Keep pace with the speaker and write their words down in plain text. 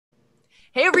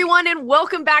Hey everyone, and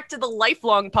welcome back to the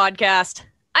Lifelong Podcast.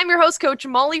 I'm your host, Coach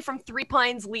Molle from Three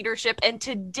Pines Leadership, and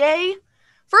today,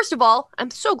 first of all,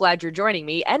 I'm so glad you're joining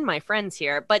me and my friends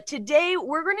here, but today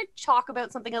we're going to talk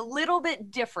about something a little bit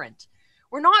different.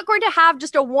 We're not going to have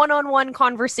just a one-on-one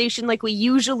conversation like we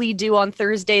usually do on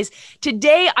Thursdays.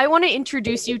 Today, I want to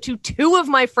introduce you to two of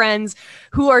my friends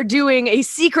who are doing a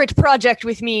secret project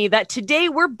with me that today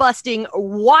we're busting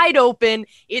wide open.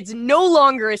 It's no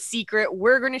longer a secret.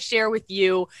 We're going to share with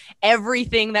you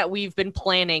everything that we've been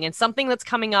planning and something that's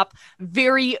coming up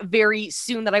very, very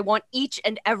soon that I want each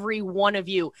and every one of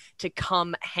you to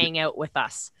come hang out with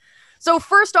us. So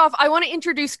first off, I want to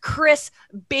introduce Chris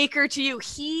Baker to you.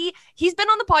 He's been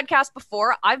on the podcast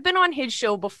before. I've been on his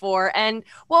show before. And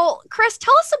well, Chris,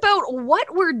 tell us about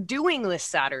what we're doing this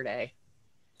Saturday.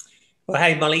 Well,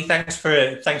 hey, Molly, thanks for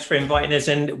inviting us.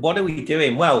 And what are we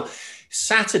doing? Well,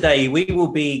 Saturday, we will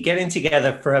be getting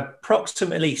together for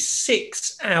approximately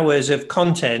 6 hours of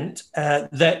content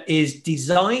that is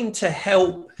designed to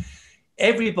help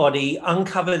everybody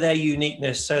uncover their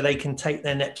uniqueness so they can take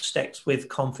their next steps with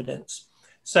confidence.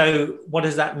 So what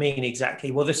does that mean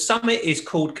exactly? Well, the summit is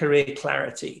called Career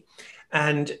Clarity.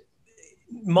 And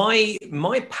my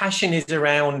passion is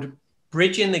around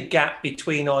bridging the gap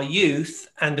between our youth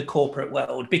and the corporate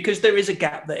world, because there is a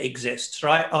gap that exists,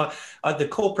 right? The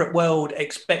corporate world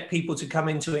expect people to come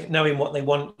into it knowing what they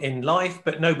want in life,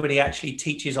 but nobody actually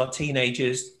teaches our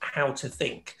teenagers how to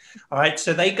think. All right.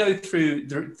 So they go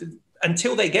through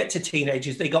until they get to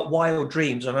teenagers, they got wild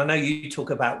dreams. And I know you talk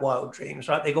about wild dreams,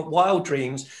 right? They got wild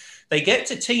dreams. They get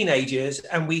to teenagers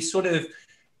and we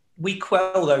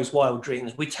quell those wild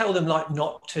dreams. We tell them like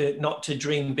not to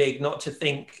dream big, not to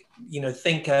think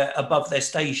above their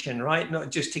station, right?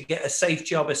 Not just to get a safe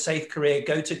job, a safe career,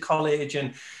 go to college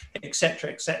and et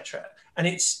cetera, et cetera. And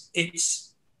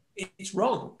it's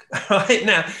wrong right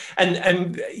now. And I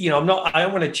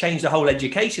don't want to change the whole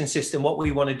education system. What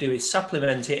we want to do is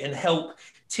supplement it and help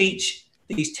teach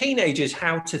these teenagers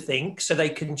how to think so they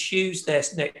can choose their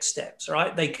next steps,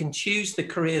 right? They can choose the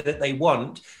career that they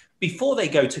want before they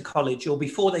go to college or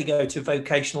before they go to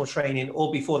vocational training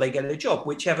or before they get a job,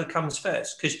 whichever comes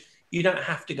first, because you don't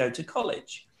have to go to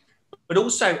college. But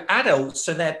also adults,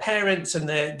 so their parents and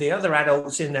the other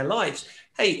adults in their lives,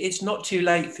 hey, it's not too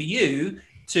late for you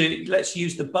to, let's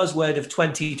use the buzzword of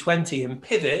 2020 and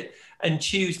pivot and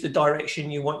choose the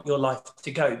direction you want your life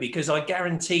to go. Because I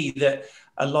guarantee that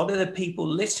a lot of the people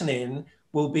listening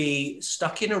will be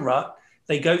stuck in a rut.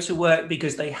 They go to work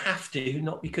because they have to,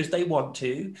 not because they want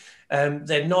to.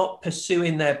 They're not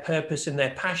pursuing their purpose and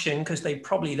their passion because they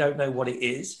probably don't know what it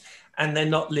is. And they're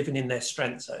not living in their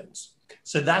strength zones.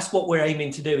 So that's what we're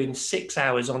aiming to do in 6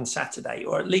 hours on Saturday,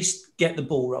 or at least get the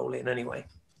ball rolling anyway.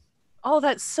 Oh,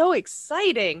 that's so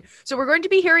exciting. So we're going to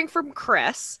be hearing from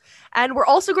Chris, and we're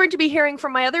also going to be hearing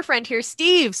from my other friend here,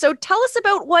 Steve. So tell us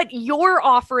about what you're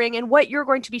offering and what you're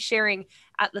going to be sharing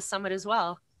at the summit as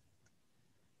well.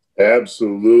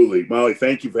 Absolutely. Molly,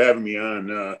 thank you for having me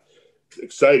on.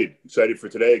 Excited for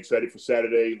today, excited for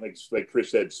Saturday. Like Chris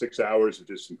said, 6 hours of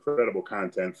just incredible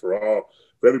content for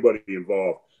everybody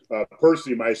involved.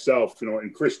 Personally, myself,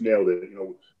 and Chris nailed it.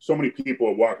 So many people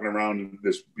are walking around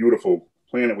this beautiful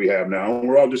planet we have now, and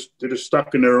they're just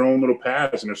stuck in their own little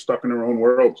paths and they're stuck in their own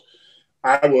worlds.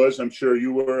 I was, I'm sure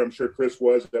you were, I'm sure Chris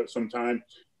was at some time.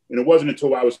 And it wasn't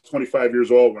until I was 25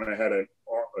 years old when I had an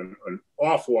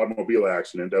awful automobile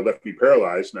accident that left me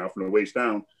paralyzed now from the waist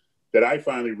down, that I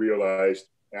finally realized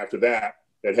after that,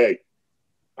 hey,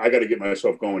 I got to get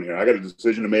myself going here. I got a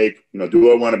decision to make.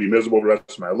 Do I want to be miserable the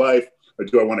rest of my life? Or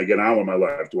do I want to get on with my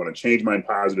life? Do I want to change my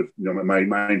positive, my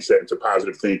mindset into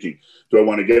positive thinking? Do I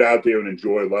want to get out there and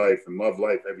enjoy life and love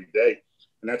life every day?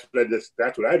 And that's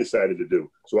what I decided to do.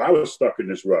 So I was stuck in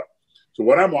this rut. So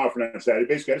what I'm offering on Saturday,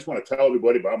 basically, I just want to tell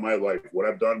everybody about my life, what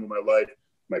I've done with my life,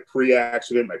 my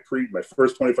pre-accident, my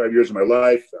first 25 years of my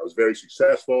life. I was very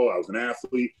successful. I was an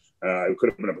athlete. I could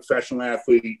have been a professional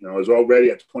athlete. I was all ready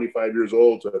at 25 years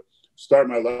old to start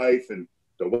my life, and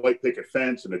the white picket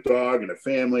fence and a dog and a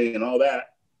family and all that.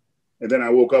 And then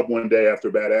I woke up one day after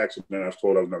a bad accident and I was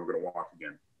told I was never going to walk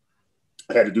again.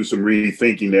 I had to do some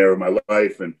rethinking there of my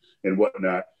life and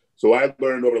whatnot. So I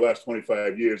learned over the last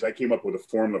 25 years, I came up with a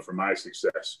formula for my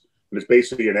success. And it's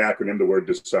basically an acronym, the word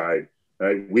DECIDE.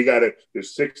 Right?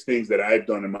 There's 6 things that I've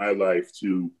done in my life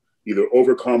to either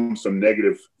overcome some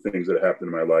negative things that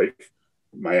happened in my life.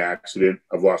 My accident,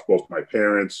 I've lost both my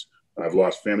parents, I've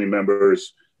lost family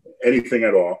members, anything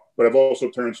at all. But I've also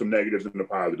turned some negatives into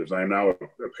positives. I am now a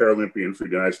Paralympian for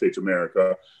the United States of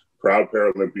America, proud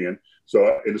Paralympian.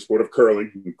 So in the sport of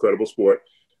curling, incredible sport.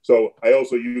 So I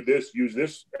also use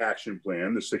this action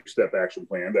plan, the 6-step action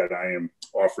plan that I am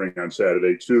offering on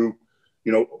Saturday to,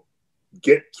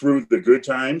 get through the good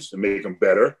times and make them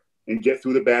better, and get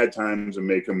through the bad times and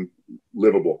make them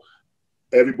livable.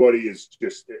 Everybody is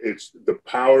the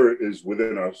power is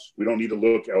within us. We don't need to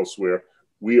look elsewhere.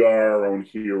 We are our own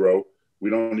hero. We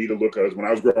don't need to look at us. When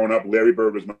I was growing up, Larry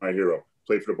Bird was my hero.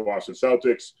 Played for the Boston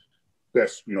Celtics,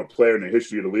 best player in the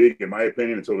history of the league, in my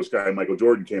opinion, until this guy Michael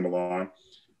Jordan came along.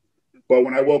 But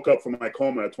when I woke up from my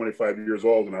coma at 25 years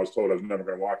old and I was told I was never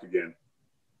going to walk again,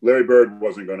 Larry Bird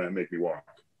wasn't going to make me walk.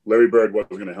 Larry Bird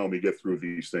wasn't going to help me get through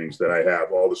these things that I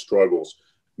have, all the struggles,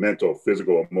 mental,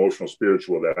 physical, emotional,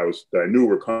 spiritual, that I knew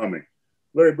were coming.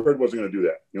 Larry Bird wasn't going to do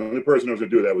that. The only person that was going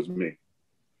to do that was me.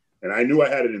 And I knew I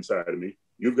had it inside of me.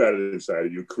 You've got it inside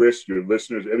of you, Chris, your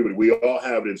listeners, everybody. We all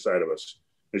have it inside of us.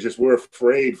 It's just we're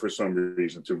afraid for some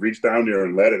reason to reach down there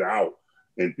and let it out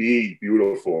and be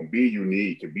beautiful and be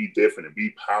unique and be different and be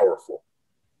powerful.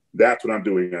 That's what I'm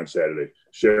doing on Saturday.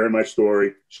 Sharing my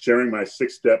story, sharing my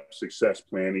 6-step success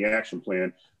plan, the action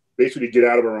plan, basically get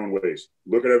out of our own ways.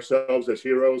 Look at ourselves as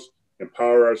heroes,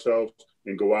 empower ourselves,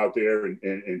 and go out there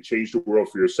and change the world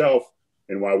for yourself.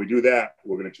 And while we do that,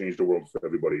 we're going to change the world for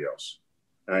everybody else.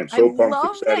 I am so pumped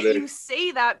for Saturday. I love that you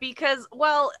say that because,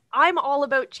 well, I'm all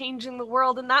about changing the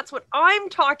world, and that's what I'm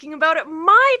talking about at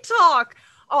my talk.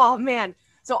 Oh, man.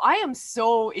 So I am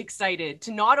so excited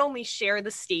to not only share the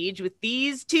stage with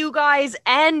these two guys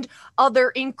and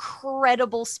other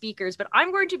incredible speakers, but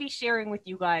I'm going to be sharing with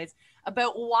you guys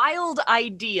about wild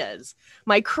ideas,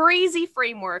 my crazy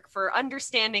framework for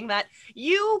understanding that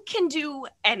you can do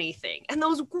anything. And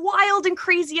those wild and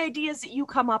crazy ideas that you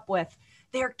come up with,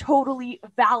 they're totally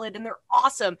valid and they're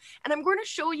awesome. And I'm going to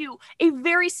show you a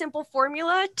very simple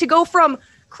formula to go from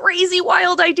crazy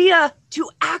wild idea to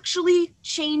actually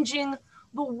changing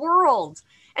the world.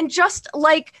 And just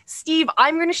like Steve,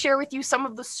 I'm going to share with you some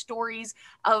of the stories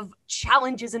of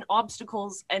challenges and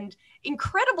obstacles and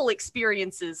incredible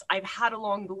experiences I've had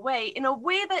along the way in a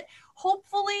way that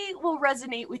hopefully will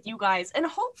resonate with you guys and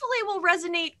hopefully will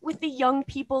resonate with the young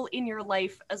people in your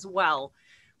life as well.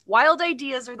 Wild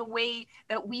ideas are the way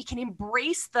that we can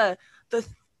embrace the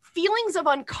feelings of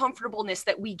uncomfortableness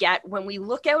that we get when we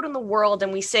look out in the world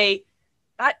and we say,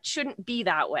 that shouldn't be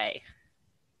that way.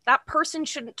 That person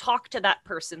shouldn't talk to that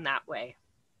person that way.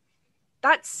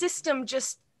 That system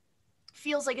just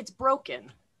feels like it's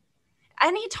broken.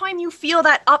 Anytime you feel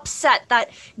that upset, that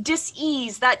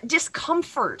dis-ease, that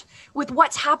discomfort with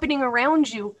what's happening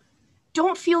around you,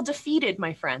 don't feel defeated,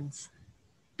 my friends.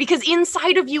 Because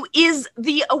inside of you is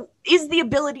the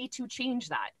ability to change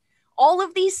that. All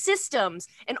of these systems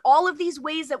and all of these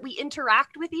ways that we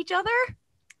interact with each other,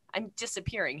 I'm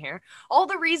disappearing here. All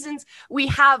the reasons we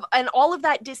have and all of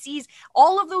that disease,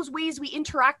 all of those ways we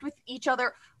interact with each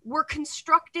other were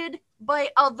constructed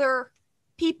by other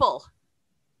people.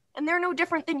 And they're no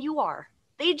different than you are.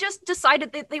 They just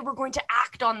decided that they were going to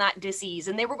act on that disease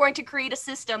and they were going to create a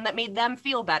system that made them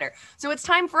feel better. So it's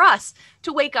time for us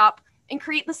to wake up and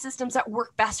create the systems that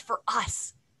work best for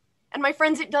us. And my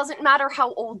friends, it doesn't matter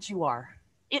how old you are.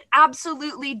 It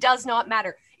absolutely does not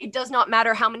matter. It does not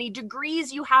matter how many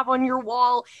degrees you have on your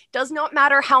wall. It does not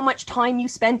matter how much time you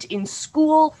spent in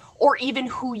school or even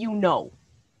who you know.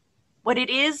 What it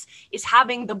is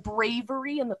having the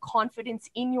bravery and the confidence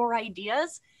in your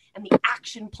ideas and the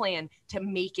action plan to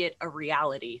make it a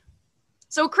reality.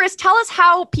 So Chris, tell us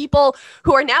how people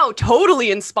who are now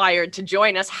totally inspired to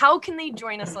join us, how can they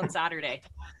join us on Saturday?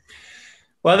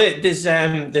 Well, there's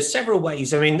several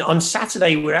ways. I mean, on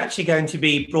Saturday, we're actually going to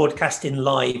be broadcasting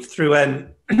live through a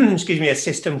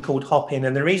system called Hopin.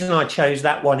 And the reason I chose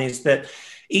that one is that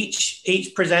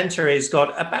each presenter has got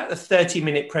about a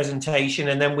 30-minute presentation,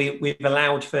 and then we've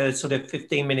allowed for sort of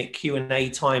 15-minute Q&A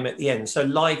time at the end. So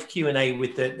live Q&A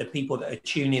with the people that are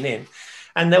tuning in.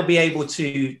 And they'll be able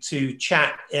to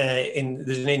chat. There's an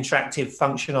interactive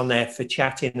function on there for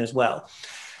chatting as well.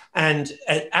 And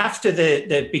after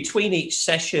between each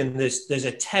session, there's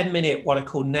a 10-minute what I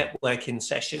call networking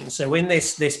session. So in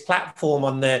this platform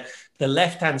on the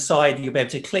left-hand side, you'll be able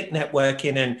to click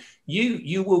networking, and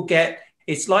you will get,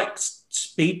 it's like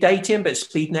speed dating, but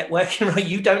speed networking, right?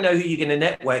 You don't know who you're going to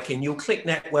network in. You'll click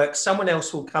network, someone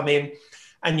else will come in,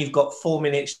 and you've got 4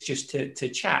 minutes just to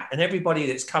chat. And everybody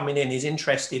that's coming in is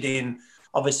interested in,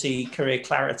 obviously, career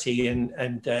clarity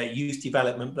and youth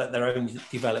development, but their own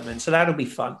development. So that'll be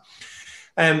fun.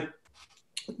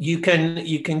 You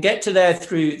can get to there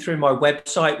through my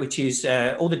website, which is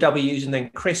all the W's and then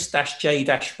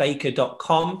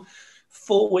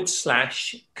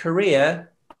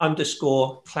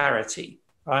chris-j-baker.com/career_clarity.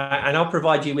 And I'll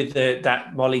provide you with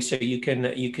that, Molly, so you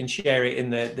can share it in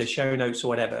the show notes or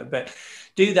whatever. But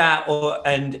do that,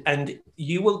 and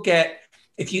you will get.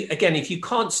 If you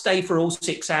can't stay for all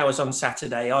 6 hours on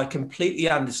Saturday, I completely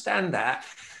understand that.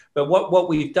 But what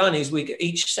we've done is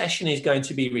each session is going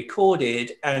to be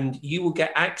recorded, and you will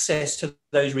get access to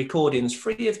those recordings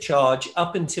free of charge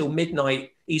up until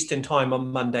midnight Eastern time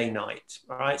on Monday night.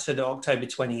 All right, so the October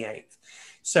 28th.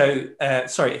 So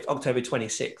October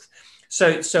 26th.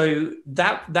 So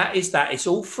that is that. It's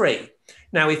all free.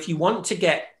 Now, if you want to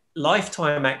get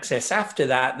lifetime access after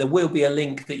that, there will be a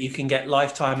link that you can get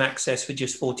lifetime access for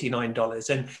just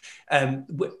 $49. And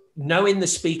knowing the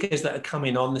speakers that are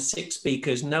coming on, the 6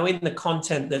 speakers, knowing the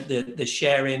content that they're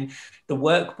sharing, the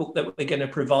workbook that we're going to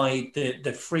provide,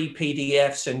 the free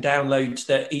PDFs and downloads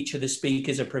that each of the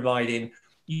speakers are providing,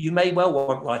 you may well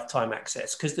want lifetime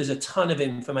access because there's a ton of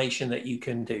information that you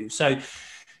can do. So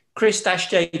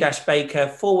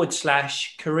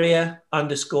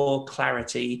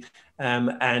Chris-J-Baker/career_clarity.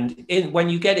 When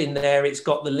you get in there, it's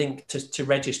got the link to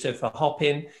register for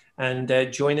Hop-In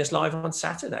and join us live on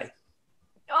Saturday.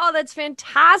 Oh, that's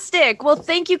fantastic. Well,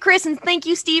 thank you, Chris, and thank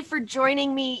you, Steve, for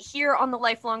joining me here on the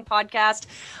Lifelong Podcast.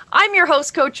 I'm your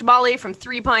host, Coach Molle from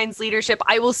 3 Pines Leadership.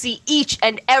 I will see each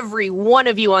and every one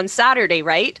of you on Saturday,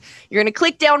 right? You're going to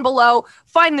click down below,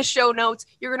 find the show notes.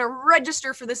 You're going to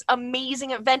register for this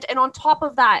amazing event. And on top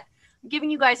of that, I'm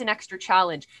giving you guys an extra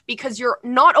challenge because you're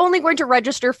not only going to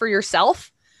register for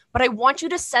yourself, but I want you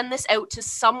to send this out to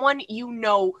someone you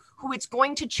know who it's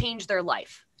going to change their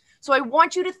life. So I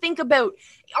want you to think about,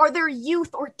 are there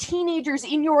youth or teenagers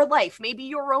in your life? Maybe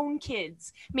your own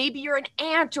kids. Maybe you're an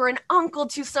aunt or an uncle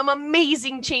to some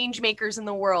amazing change makers in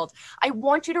the world. I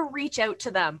want you to reach out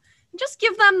to them and just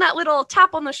give them that little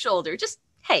tap on the shoulder. Just,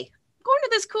 hey, I'm going to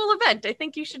this cool event. I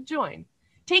think you should join.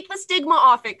 Take the stigma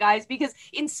off it, guys, because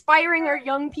inspiring our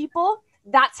young people,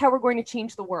 that's how we're going to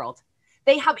change the world.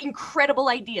 They have incredible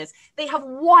ideas. They have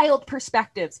wild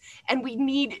perspectives, and we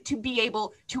need to be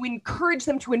able to encourage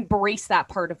them to embrace that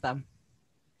part of them.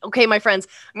 Okay, my friends,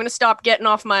 I'm going to get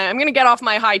off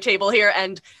my high table here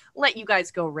and let you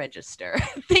guys go register.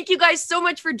 Thank you guys so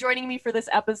much for joining me for this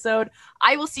episode.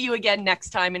 I will see you again next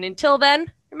time. And until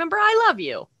then, remember, I love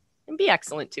you and be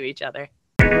excellent to each other.